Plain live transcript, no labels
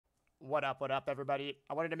What up, everybody?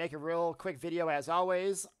 I wanted to make a real quick video as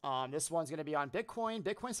always. This one's going to be on Bitcoin.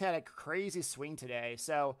 Bitcoin's had a crazy swing today.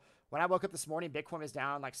 So when I woke up this morning, Bitcoin was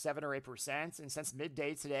down like 7 or 8%. And since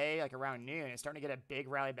midday today, like around noon, it's starting to get a big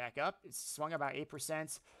rally back up. It's swung about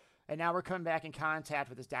 8%. And now we're coming back in contact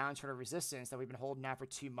with this downtrend of resistance that we've been holding now for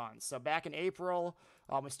 2 months. So back in April,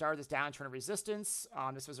 we started this downtrend of resistance.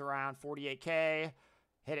 This was around 48K.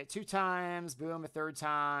 Hit it 2 times, boom, a third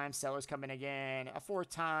time, sellers come in again, a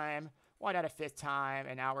fourth time, why not a fifth time,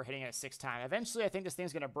 and now we're hitting it a sixth time. Eventually, I think this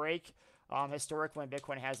thing's going to break. Historically, when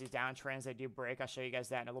Bitcoin has these downtrends, they do break. I'll show you guys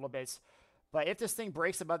that in a little bit. But if this thing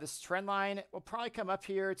breaks above this trend line, we'll probably come up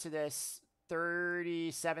here to this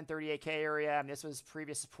 37, 38K area. I mean, this was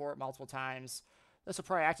previous support multiple times. This will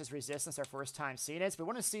probably act as resistance our first time seeing it. So we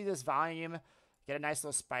want to see this volume get a nice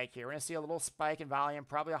little spike here. We're going to see a little spike in volume,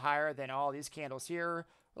 probably higher than all these candles here.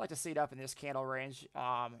 We'd like to see it up in this candle range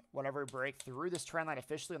whenever we break through this trend line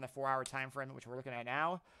officially on the 4-hour time frame, which we're looking at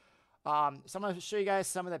now. So I'm going to show you guys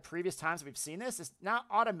some of the previous times we've seen this. It's not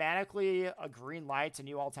automatically a green light to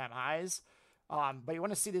new all-time highs, but you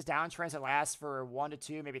want to see these downtrends that last for 1 to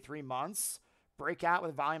 2, maybe 3 months. Break out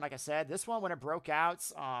with volume, like I said. This one, when it broke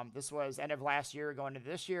out, this was end of last year going into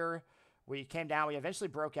this year. We came down, we eventually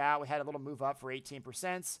broke out. We had a little move up for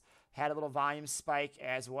 18%, had a little volume spike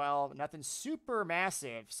as well. Nothing super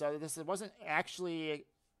massive. So this wasn't actually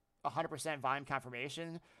 100% volume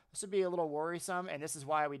confirmation. This would be a little worrisome, and this is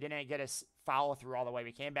why we didn't get a follow through all the way.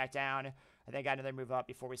 We came back down, and then got another move up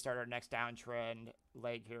before we started our next downtrend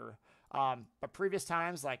leg here. But previous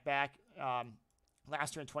times, like back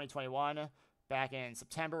last year in 2021, back in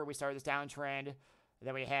September, we started this downtrend.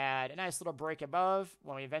 Then we had a nice little break above.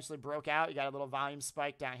 When we eventually broke out, you got a little volume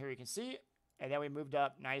spike down here, you can see. And then we moved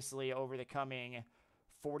up nicely over the coming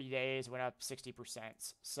 40 days, went up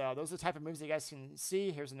 60%. So those are the type of moves that you guys can see.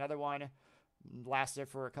 Here's another one. Lasted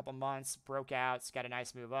for a couple months, broke out, it's got a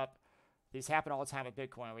nice move up. These happen all the time with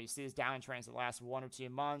Bitcoin. When you see these downtrends that last 1 or 2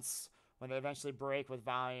 months, when they eventually break with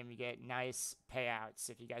volume, you get nice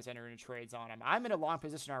payouts if you guys enter into trades on them. I'm in a long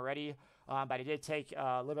position already, but I did take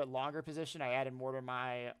a little bit longer position. I added more to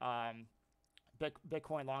my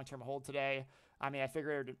Bitcoin long-term hold today. I mean, I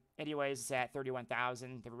figured anyways it's at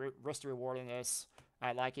 31,000. The risk to reward in this,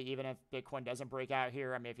 I like it even if Bitcoin doesn't break out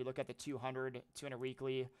here. I mean, if you look at the 200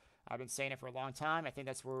 weekly, I've been saying it for a long time. I think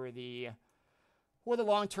that's where the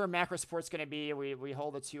long-term macro support's going to be. We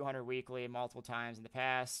hold the 200 weekly multiple times in the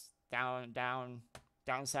past.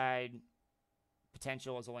 Downside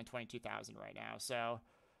potential is only 22,000 right now. So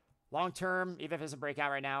long term, even if it doesn't break out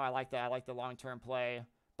right now, I like the long term play.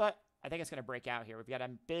 But I think it's going to break out here. We've got a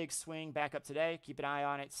big swing back up today. Keep an eye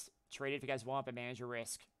on it. Trade it if you guys want, but manage your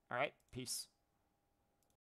risk. All right, peace.